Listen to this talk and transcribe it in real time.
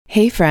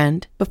Hey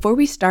friend, before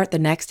we start the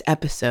next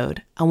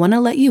episode, I want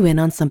to let you in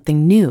on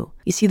something new.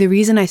 You see, the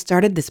reason I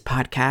started this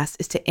podcast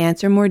is to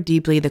answer more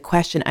deeply the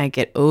question I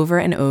get over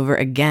and over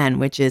again,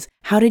 which is,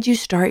 how did you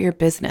start your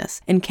business?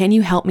 And can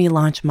you help me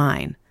launch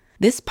mine?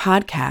 This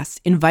podcast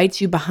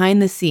invites you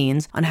behind the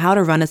scenes on how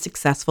to run a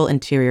successful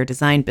interior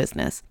design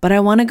business. But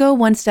I want to go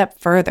one step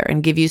further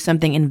and give you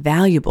something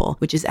invaluable,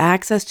 which is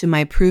access to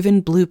my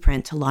proven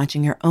blueprint to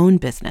launching your own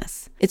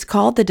business. It's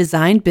called the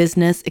Design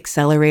Business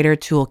Accelerator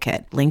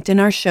Toolkit, linked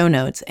in our show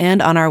notes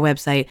and on our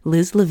website,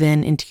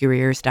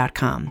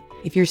 lizlevininteriors.com.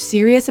 If you're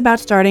serious about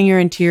starting your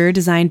interior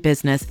design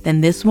business,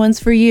 then this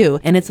one's for you,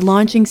 and it's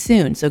launching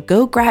soon, so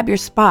go grab your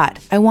spot.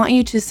 I want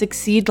you to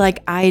succeed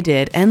like I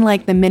did and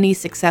like the many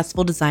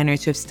successful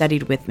designers who have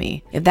studied with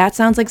me. If that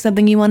sounds like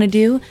something you want to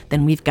do,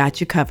 then we've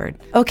got you covered.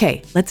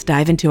 Okay, let's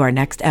dive into our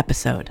next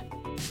episode.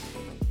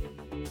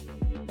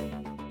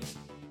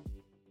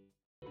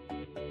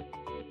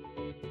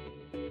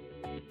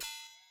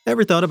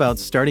 Ever thought about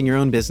starting your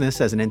own business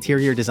as an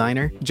interior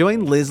designer?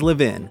 Join Liz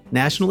Levin,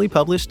 nationally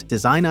published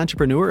design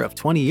entrepreneur of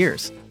 20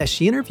 years, as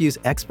she interviews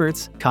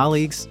experts,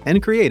 colleagues,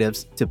 and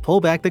creatives to pull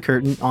back the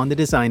curtain on the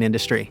design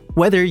industry.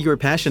 Whether you're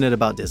passionate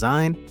about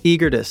design,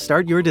 eager to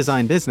start your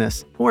design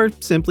business, or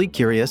simply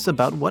curious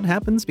about what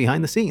happens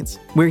behind the scenes,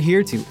 we're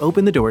here to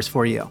open the doors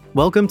for you.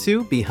 Welcome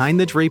to Behind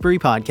the Drapery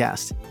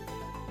Podcast.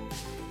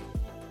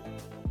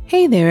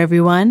 Hey there,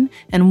 everyone,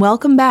 and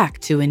welcome back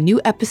to a new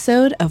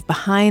episode of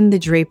Behind the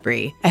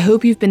Drapery. I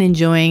hope you've been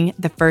enjoying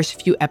the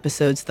first few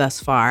episodes thus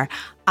far.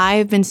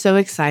 I've been so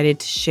excited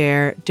to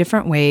share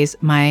different ways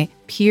my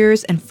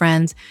peers and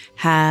friends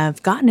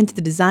have gotten into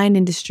the design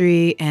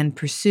industry and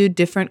pursued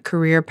different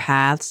career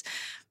paths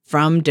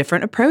from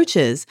different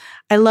approaches.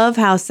 I love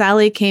how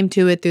Sally came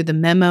to it through the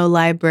memo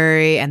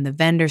library and the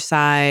vendor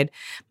side.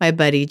 My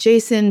buddy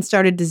Jason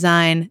started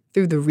design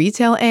through the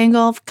retail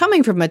angle,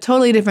 coming from a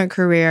totally different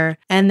career.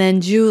 And then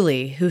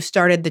Julie, who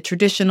started the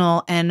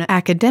traditional and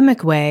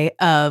academic way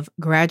of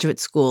graduate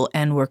school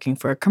and working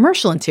for a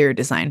commercial interior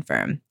design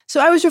firm. So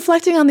I was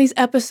reflecting on these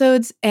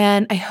episodes,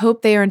 and I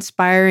hope they are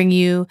inspiring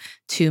you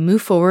to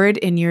move forward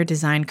in your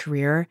design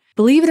career.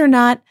 Believe it or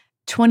not,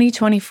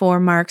 2024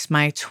 marks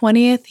my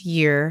 20th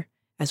year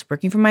as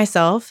working for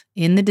myself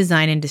in the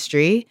design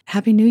industry.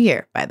 Happy New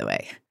Year, by the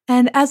way.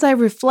 And as I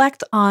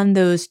reflect on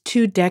those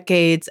 2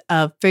 decades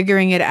of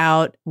figuring it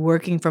out,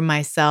 working for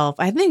myself,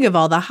 I think of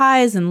all the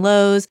highs and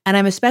lows, and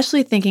I'm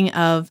especially thinking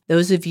of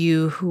those of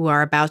you who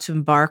are about to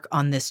embark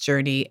on this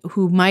journey,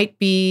 who might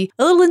be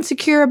a little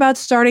insecure about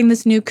starting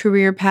this new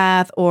career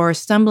path or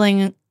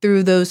stumbling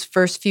through those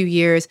first few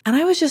years. And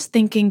I was just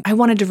thinking, I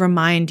wanted to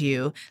remind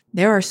you,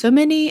 there are so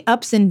many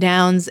ups and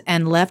downs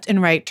and left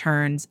and right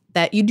turns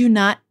that you do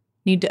not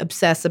need to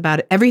obsess about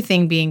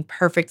everything being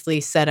perfectly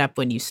set up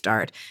when you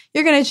start.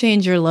 You're going to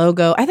change your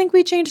logo. I think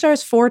we changed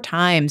ours 4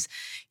 times.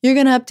 You're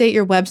going to update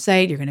your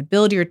website. You're going to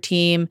build your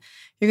team.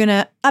 You're going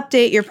to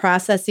update your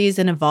processes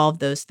and evolve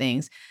those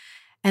things.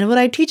 And what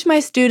I teach my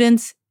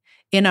students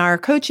in our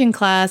coaching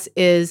class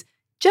is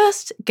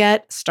just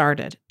get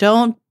started.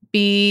 Don't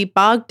be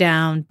bogged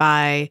down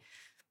by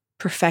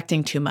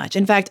perfecting too much.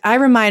 In fact, I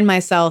remind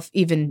myself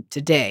even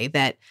today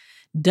that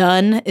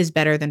done is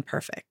better than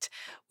perfect.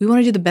 We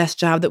want to do the best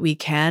job that we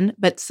can,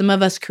 but some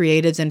of us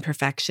creatives and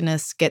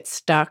perfectionists get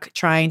stuck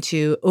trying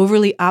to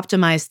overly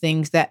optimize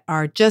things that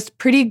are just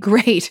pretty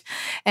great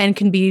and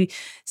can be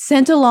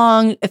sent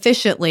along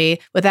efficiently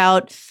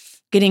without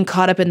getting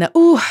caught up in the,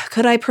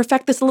 could I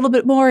perfect this a little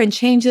bit more and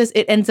change this?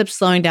 It ends up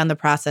slowing down the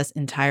process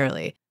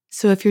entirely.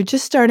 So if you're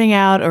just starting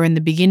out or in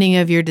the beginning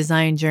of your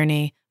design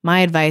journey, my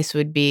advice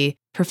would be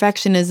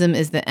perfectionism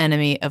is the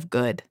enemy of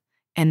good,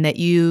 and that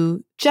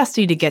you just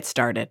need to get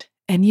started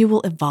and you will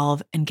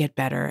evolve and get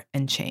better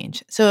and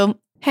change. So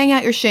hang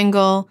out your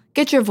shingle,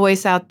 get your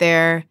voice out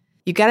there.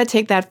 You got to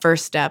take that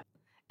first step.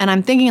 And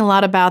I'm thinking a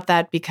lot about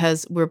that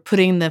because we're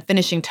putting the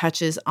finishing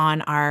touches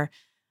on our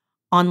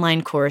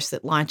online course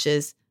that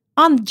launches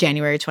on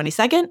January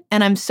 22nd.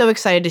 And I'm so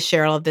excited to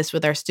share all of this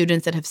with our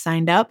students that have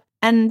signed up.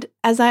 And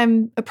as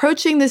I'm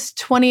approaching this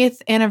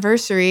 20th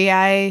anniversary,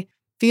 I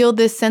feel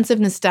this sense of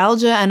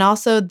nostalgia and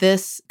also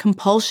this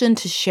compulsion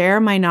to share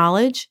my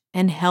knowledge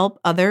and help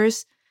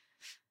others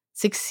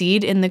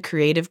succeed in the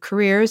creative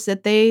careers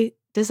that they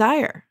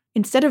desire.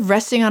 Instead of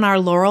resting on our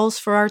laurels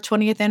for our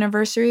 20th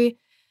anniversary,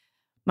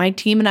 my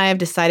team and I have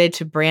decided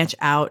to branch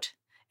out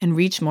and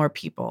reach more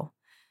people.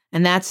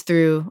 And that's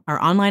through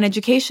our online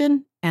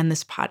education and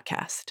this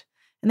podcast.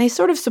 And they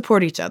sort of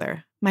support each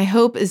other. My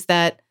hope is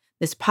that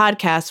this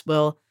podcast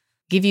will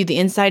give you the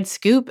inside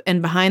scoop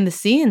and behind the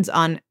scenes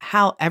on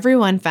how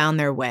everyone found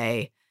their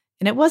way.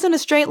 And it wasn't a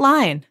straight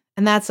line,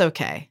 and that's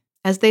okay.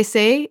 As they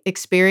say,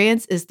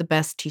 experience is the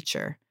best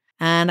teacher.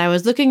 And I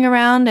was looking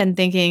around and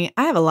thinking,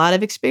 I have a lot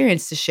of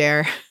experience to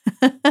share.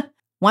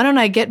 Why don't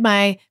I get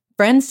my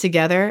friends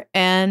together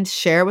and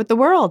share with the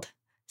world?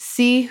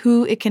 See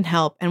who it can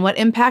help and what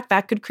impact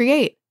that could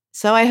create.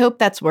 So I hope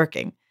that's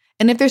working.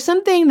 And if there's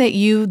something that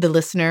you, the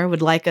listener,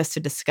 would like us to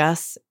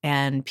discuss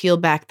and peel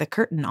back the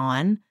curtain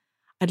on,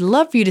 I'd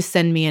love for you to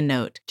send me a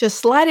note. Just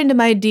slide into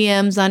my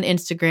DMs on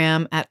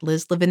Instagram at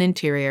Liz Levin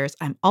Interiors.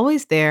 I'm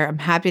always there. I'm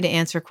happy to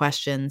answer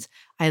questions.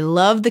 I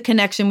love the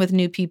connection with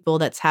new people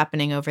that's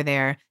happening over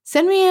there.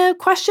 Send me a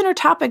question or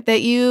topic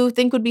that you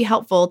think would be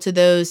helpful to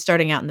those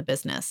starting out in the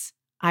business.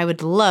 I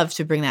would love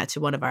to bring that to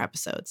one of our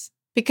episodes.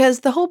 Because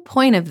the whole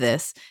point of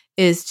this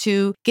is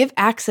to give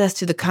access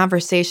to the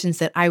conversations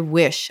that I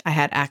wish I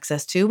had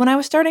access to when I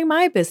was starting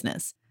my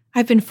business.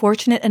 I've been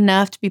fortunate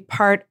enough to be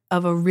part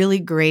of a really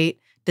great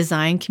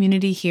design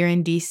community here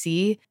in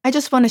DC. I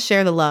just want to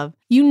share the love.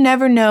 You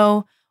never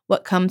know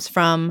what comes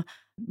from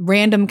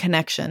random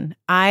connection.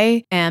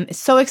 I am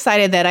so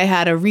excited that I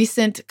had a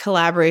recent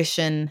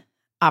collaboration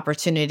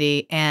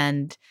opportunity.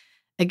 And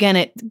again,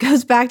 it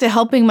goes back to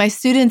helping my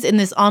students in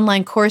this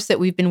online course that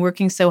we've been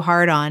working so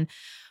hard on.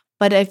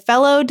 But a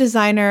fellow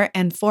designer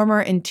and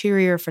former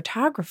interior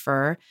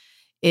photographer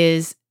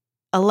is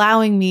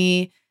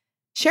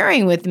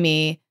sharing with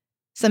me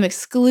some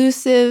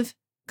exclusive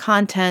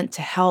content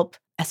to help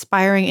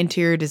aspiring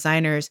interior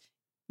designers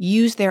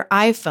use their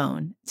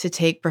iPhone to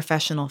take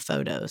professional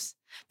photos.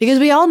 Because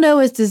we all know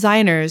as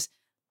designers,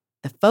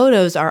 the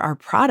photos are our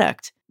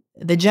product.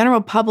 The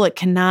general public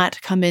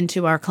cannot come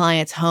into our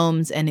clients'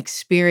 homes and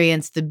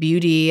experience the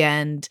beauty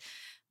and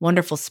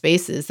wonderful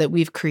spaces that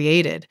we've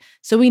created.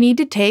 So we need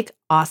to take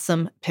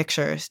awesome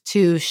pictures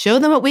to show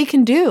them what we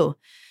can do.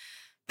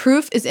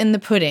 Proof is in the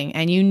pudding,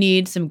 and you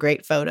need some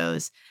great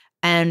photos.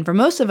 And for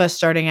most of us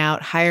starting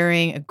out,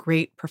 hiring a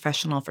great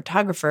professional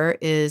photographer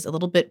is a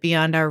little bit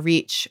beyond our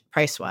reach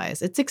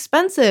price-wise. It's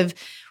expensive.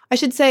 I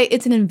should say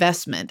it's an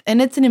investment,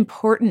 and it's an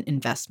important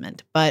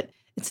investment, but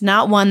it's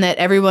not one that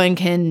everyone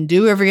can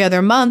do every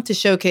other month to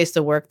showcase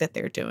the work that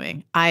they're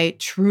doing. I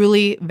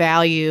truly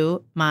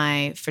value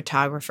my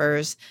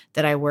photographers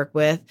that I work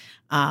with.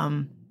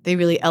 They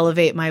really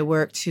elevate my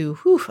work to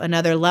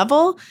another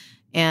level,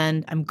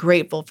 and I'm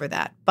grateful for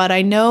that. But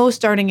I know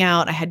starting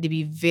out, I had to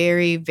be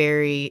very,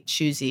 very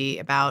choosy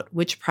about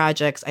which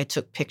projects I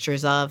took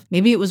pictures of.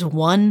 Maybe it was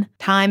one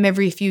time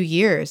every few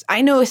years.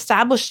 I know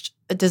established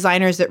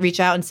designers that reach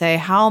out and say,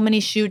 how many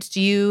shoots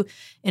do you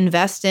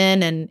invest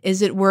in? And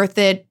is it worth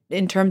it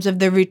in terms of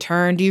the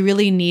return? Do you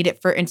really need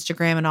it for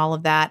Instagram and all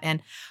of that?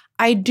 And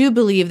I do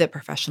believe that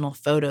professional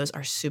photos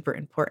are super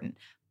important.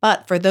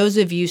 But for those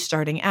of you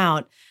starting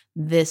out,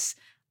 this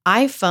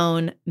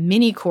iPhone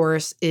mini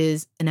course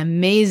is an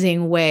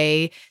amazing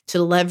way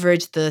to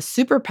leverage the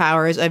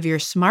superpowers of your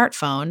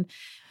smartphone.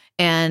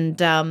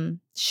 And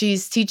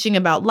she's teaching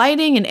about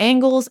lighting and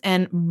angles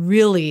and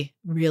really,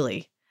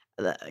 really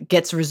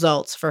gets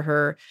results for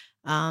her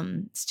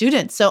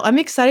students. So I'm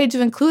excited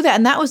to include that.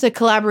 And that was a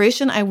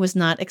collaboration I was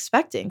not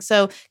expecting.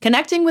 So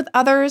connecting with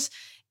others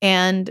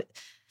and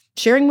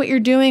sharing what you're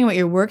doing, what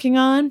you're working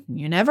on,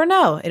 you never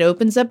know. It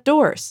opens up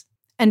doors.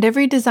 And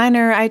every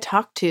designer I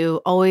talk to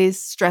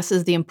always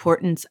stresses the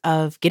importance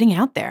of getting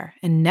out there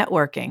and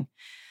networking.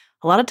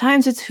 A lot of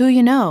times it's who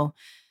you know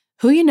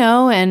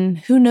and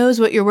who knows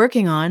what you're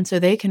working on so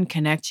they can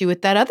connect you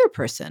with that other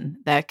person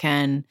that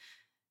can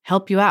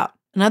help you out.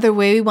 Another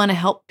way we want to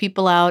help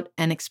people out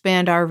and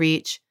expand our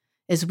reach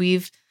is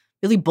we've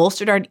really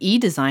bolstered our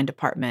e-design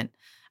department.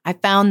 I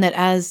found that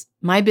as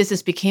my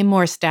business became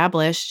more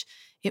established,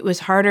 it was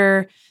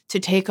harder to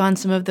take on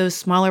some of those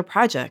smaller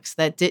projects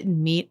that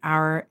didn't meet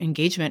our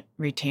engagement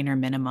retainer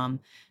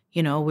minimum.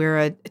 You know, we're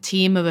a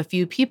team of a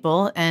few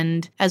people,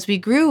 and as we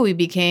grew, we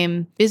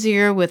became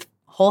busier with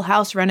whole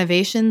house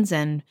renovations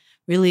and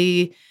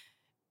really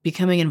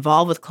becoming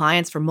involved with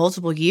clients for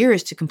multiple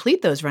years to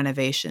complete those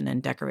renovation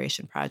and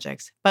decoration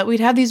projects. But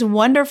we'd have these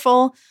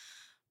wonderful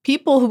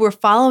people who were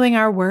following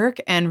our work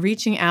and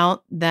reaching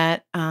out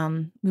that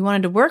we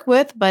wanted to work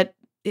with, but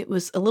it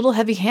was a little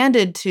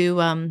heavy-handed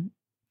to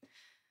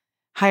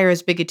hire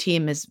as big a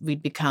team as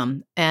we'd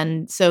become.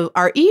 And so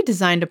our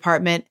e-design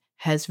department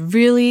has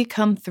really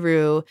come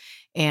through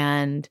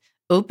and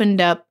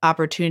opened up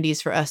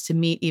opportunities for us to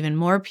meet even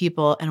more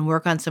people and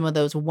work on some of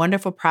those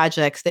wonderful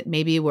projects that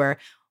maybe were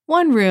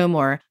one room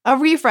or a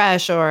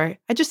refresh, or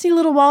I just need a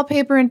little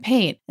wallpaper and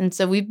paint. And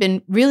so we've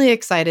been really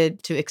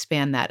excited to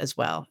expand that as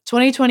well.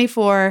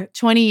 2024,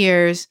 20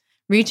 years,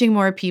 reaching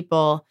more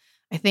people.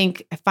 I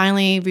think I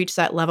finally reached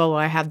that level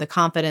where I have the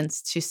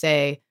confidence to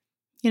say,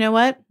 you know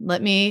what?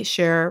 Let me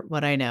share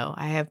what I know.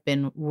 I have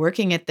been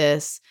working at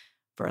this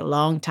for a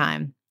long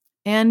time,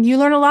 and you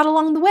learn a lot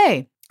along the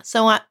way.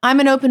 So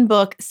I'm an open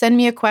book. Send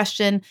me a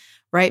question,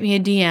 write me a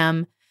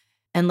DM,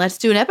 and let's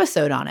do an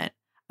episode on it.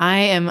 I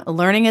am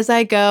learning as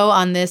I go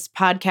on this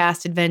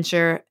podcast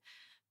adventure,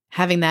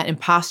 having that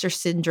imposter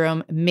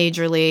syndrome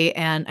majorly,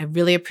 and I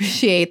really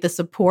appreciate the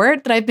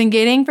support that I've been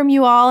getting from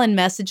you all and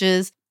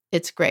messages.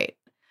 It's great,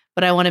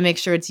 but I want to make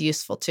sure it's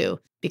useful too,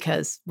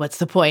 because what's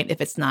the point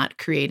if it's not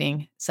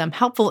creating some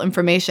helpful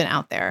information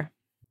out there?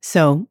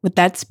 So with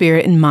that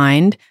spirit in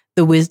mind,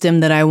 the wisdom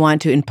that I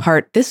want to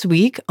impart this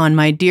week on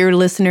my dear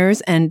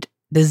listeners and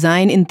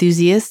design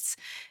enthusiasts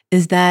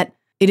is that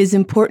it is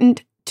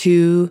important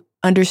to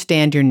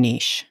understand your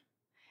niche.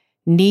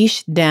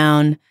 Niche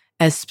down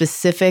as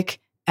specific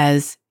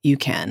as you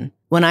can.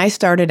 When I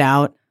started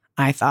out,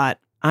 I thought,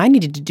 I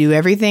needed to do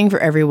everything for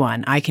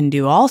everyone. I can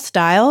do all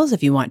styles.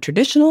 If you want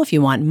traditional, if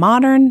you want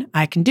modern,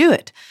 I can do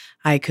it.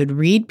 I could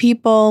read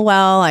people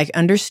well. I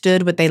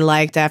understood what they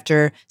liked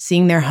after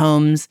seeing their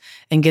homes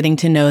and getting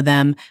to know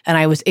them, and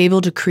I was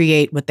able to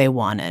create what they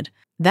wanted.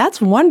 That's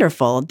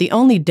wonderful. The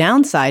only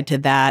downside to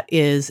that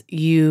is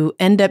you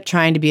end up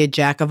trying to be a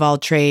jack of all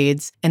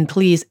trades and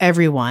please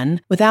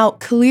everyone without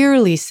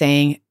clearly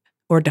saying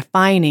or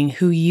defining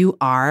who you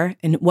are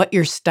and what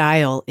your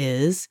style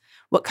is,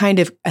 what kind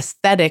of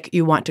aesthetic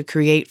you want to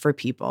create for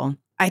people.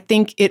 I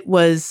think it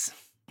was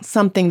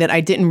something that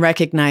I didn't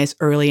recognize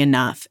early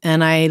enough.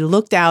 And I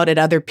looked out at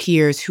other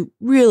peers who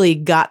really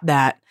got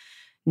that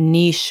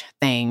niche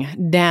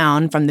thing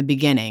down from the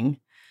beginning.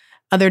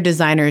 Other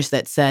designers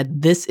that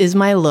said, this is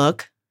my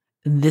look,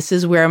 this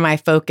is where my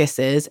focus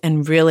is,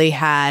 and really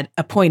had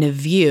a point of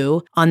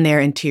view on their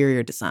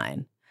interior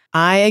design.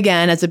 I,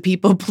 again, as a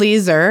people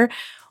pleaser,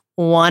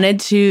 wanted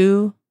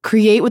to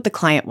create what the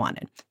client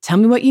wanted. Tell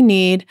me what you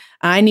need.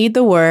 I need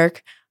the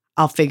work.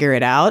 I'll figure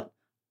it out.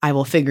 I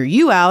will figure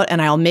you out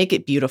and I'll make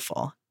it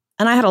beautiful.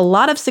 And I had a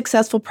lot of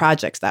successful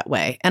projects that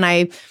way. And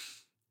I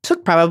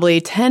took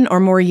probably 10 or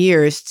more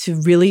years to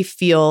really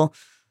feel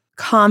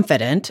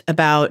confident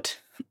about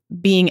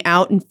being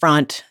out in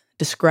front,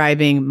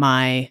 describing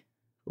my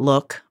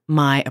look,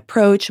 my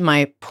approach,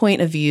 my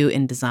point of view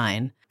in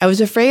design. I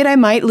was afraid I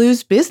might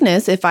lose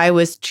business if I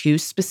was too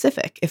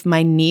specific, if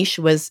my niche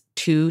was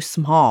too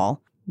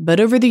small.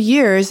 But over the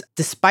years,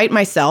 despite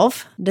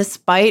myself,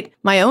 despite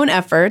my own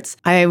efforts,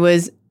 I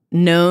was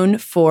known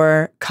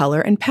for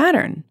color and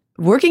pattern.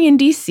 Working in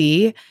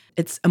DC,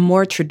 it's a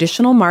more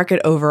traditional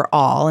market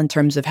overall in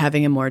terms of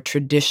having a more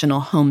traditional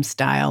home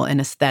style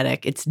and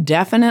aesthetic. It's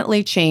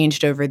definitely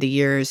changed over the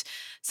years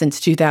since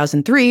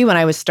 2003 when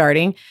I was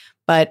starting,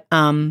 but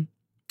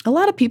a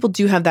lot of people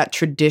do have that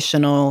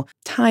traditional,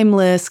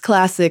 timeless,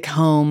 classic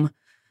home.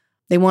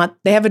 They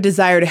have a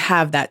desire to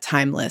have that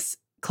timeless,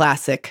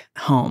 classic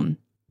home.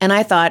 And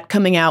I thought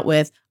coming out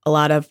with a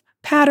lot of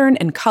pattern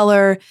and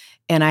color,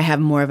 and I have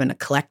more of an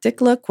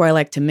eclectic look where I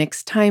like to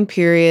mix time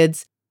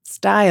periods,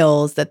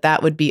 styles,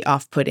 that would be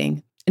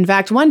off-putting. In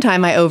fact, one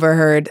time I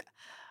overheard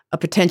a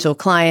potential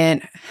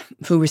client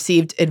who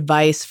received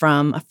advice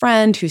from a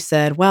friend who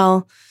said,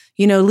 well,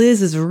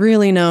 Liz is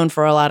really known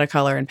for a lot of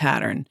color and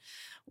pattern.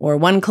 Or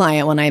one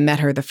client, when I met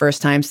her the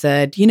first time,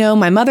 said,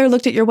 my mother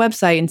looked at your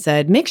website and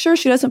said, make sure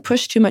she doesn't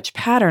push too much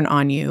pattern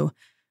on you.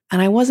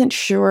 And I wasn't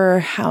sure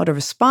how to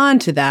respond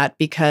to that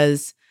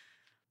because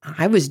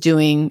I was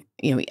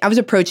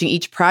approaching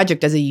each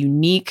project as a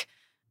unique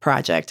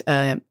project.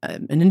 An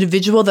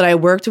individual that I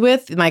worked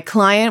with, my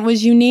client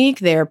was unique.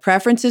 Their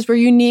preferences were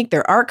unique.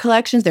 Their art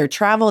collections, their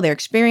travel, their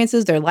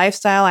experiences, their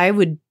lifestyle. I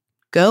would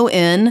go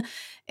in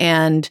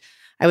and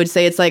I would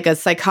say it's like a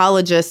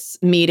psychologist's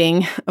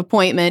meeting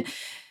appointment,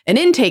 an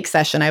intake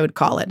session, I would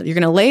call it. You're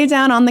going to lay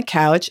down on the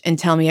couch and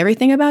tell me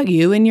everything about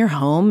you and your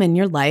home and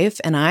your life.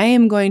 And I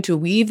am going to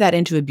weave that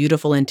into a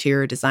beautiful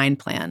interior design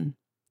plan.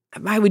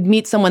 I would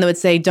meet someone that would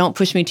say, don't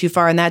push me too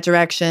far in that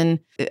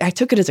direction. I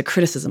took it as a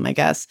criticism, I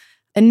guess.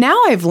 And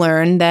now I've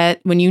learned that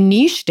when you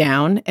niche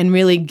down and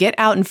really get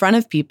out in front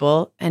of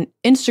people, and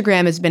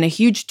Instagram has been a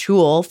huge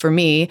tool for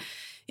me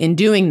in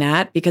doing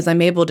that because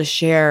I'm able to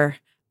share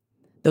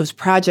those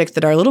projects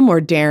that are a little more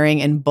daring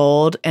and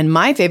bold. And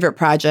my favorite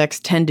projects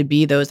tend to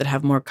be those that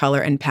have more color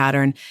and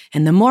pattern.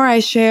 And the more I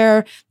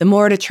share, the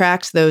more it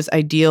attracts those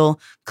ideal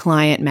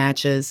client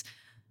matches.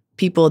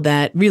 People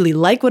that really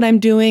like what I'm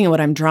doing and what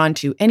I'm drawn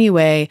to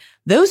anyway.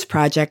 Those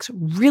projects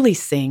really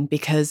sing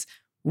because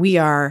we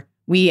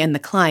and the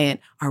client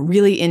are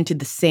really into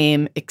the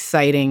same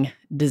exciting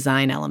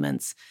design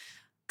elements,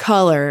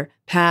 color,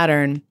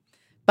 pattern.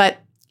 But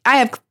I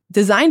have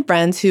design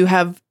friends who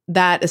have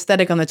that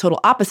aesthetic on the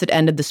total opposite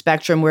end of the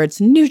spectrum where it's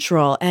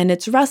neutral and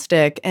it's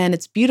rustic and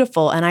it's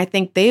beautiful. And I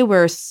think they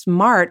were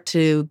smart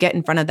to get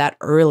in front of that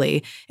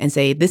early and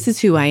say, this is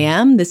who I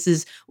am. This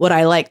is what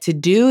I like to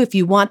do. If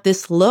you want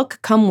this look,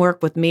 come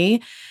work with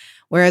me.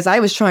 Whereas I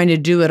was trying to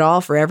do it all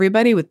for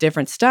everybody with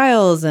different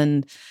styles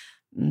and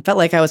felt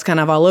like I was kind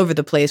of all over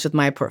the place with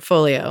my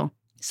portfolio.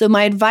 So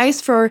my advice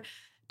for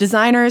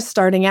designers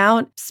starting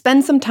out,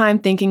 spend some time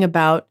thinking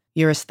about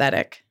your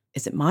aesthetic.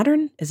 Is it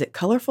modern? Is it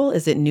colorful?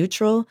 Is it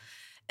neutral?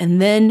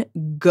 And then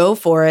go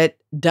for it,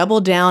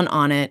 double down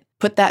on it,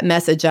 put that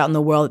message out in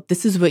the world.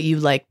 This is what you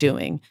like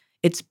doing.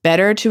 It's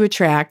better to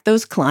attract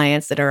those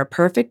clients that are a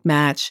perfect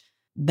match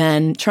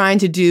than trying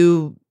to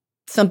do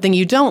something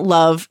you don't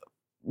love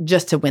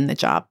just to win the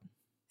job.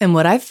 And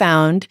what I've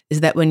found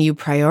is that when you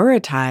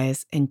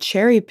prioritize and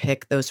cherry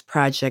pick those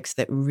projects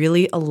that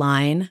really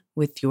align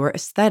with your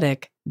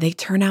aesthetic, they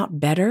turn out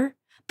better.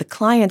 The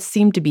clients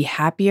seem to be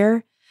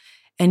happier.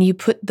 And you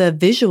put the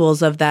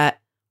visuals of that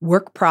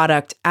work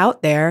product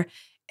out there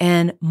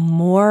and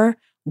more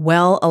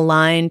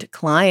well-aligned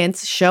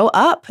clients show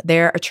up.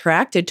 They're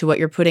attracted to what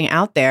you're putting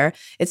out there.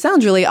 It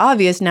sounds really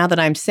obvious now that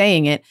I'm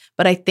saying it,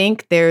 but I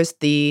think there's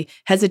the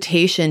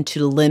hesitation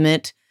to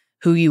limit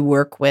who you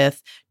work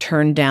with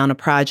turn down a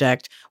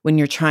project when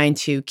you're trying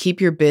to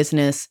keep your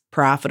business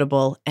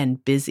profitable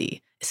and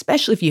busy,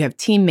 especially if you have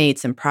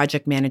teammates and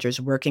project managers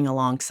working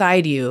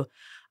alongside you.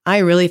 I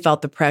really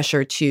felt the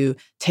pressure to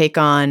take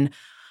on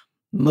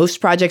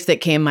most projects that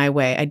came my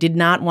way. I did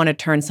not want to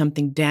turn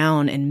something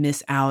down and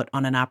miss out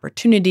on an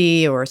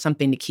opportunity or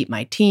something to keep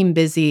my team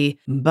busy.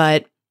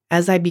 But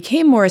as I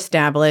became more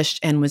established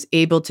and was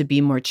able to be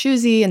more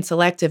choosy and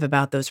selective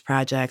about those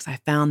projects,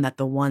 I found that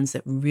the ones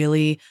that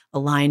really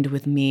aligned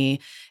with me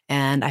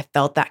and I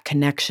felt that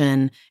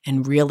connection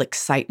and real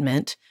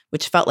excitement,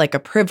 which felt like a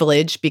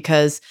privilege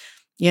because,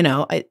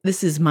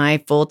 this is my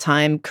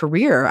full-time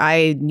career.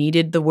 I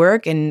needed the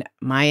work and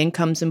my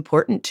income's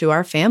important to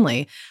our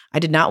family. I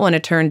did not want to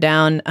turn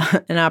down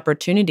an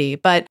opportunity.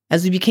 But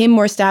as we became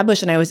more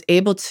established and I was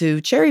able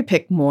to cherry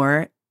pick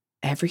more,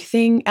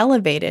 everything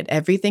elevated,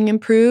 everything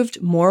improved,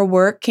 more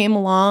work came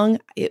along.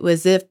 It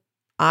was as if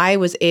I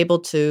was able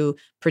to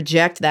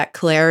project that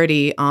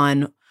clarity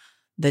on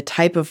the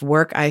type of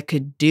work I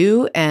could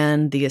do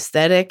and the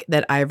aesthetic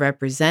that I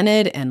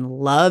represented and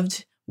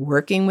loved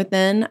working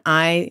within.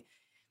 I,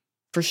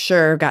 for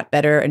sure, got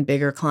better and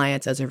bigger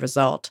clients as a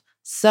result.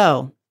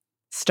 So,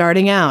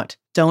 starting out,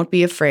 don't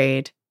be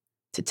afraid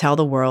to tell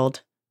the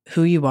world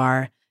who you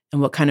are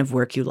and what kind of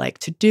work you like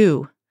to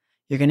do.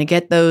 You're going to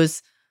get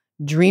those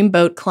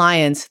dreamboat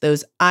clients,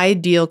 those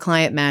ideal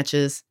client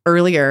matches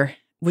earlier,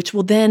 which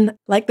will then,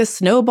 like the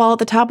snowball at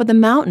the top of the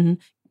mountain,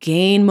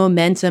 gain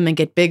momentum and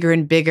get bigger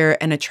and bigger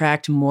and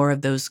attract more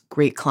of those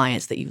great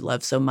clients that you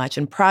love so much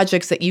and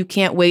projects that you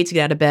can't wait to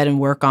get out of bed and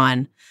work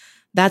on.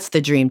 That's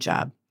the dream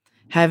job.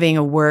 Having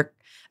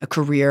a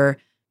career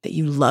that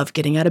you love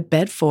getting out of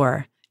bed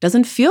for.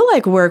 Doesn't feel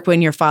like work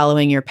when you're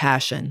following your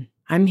passion.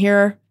 I'm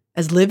here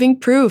as living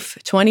proof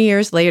 20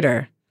 years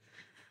later,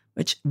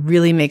 which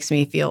really makes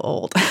me feel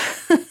old.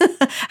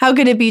 How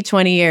could it be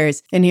 20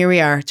 years? And here we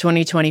are,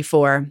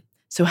 2024.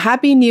 So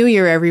happy New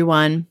Year,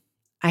 everyone.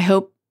 I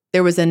hope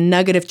there was a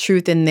nugget of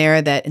truth in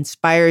there that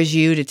inspires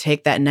you to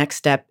take that next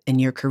step in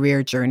your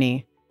career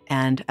journey.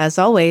 And as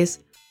always,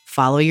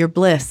 follow your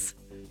bliss.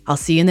 I'll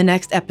see you in the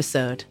next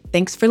episode.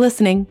 Thanks for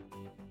listening.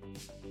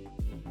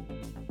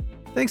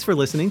 Thanks for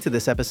listening to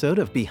this episode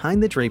of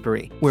Behind the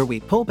Drapery, where we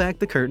pull back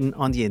the curtain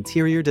on the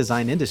interior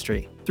design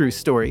industry through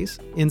stories,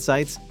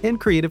 insights, and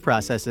creative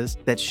processes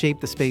that shape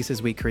the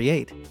spaces we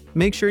create.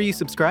 Make sure you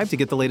subscribe to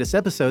get the latest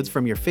episodes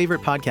from your favorite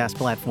podcast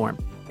platform,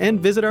 and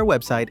visit our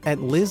website at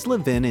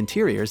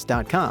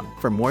lizlevininteriors.com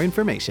for more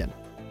information.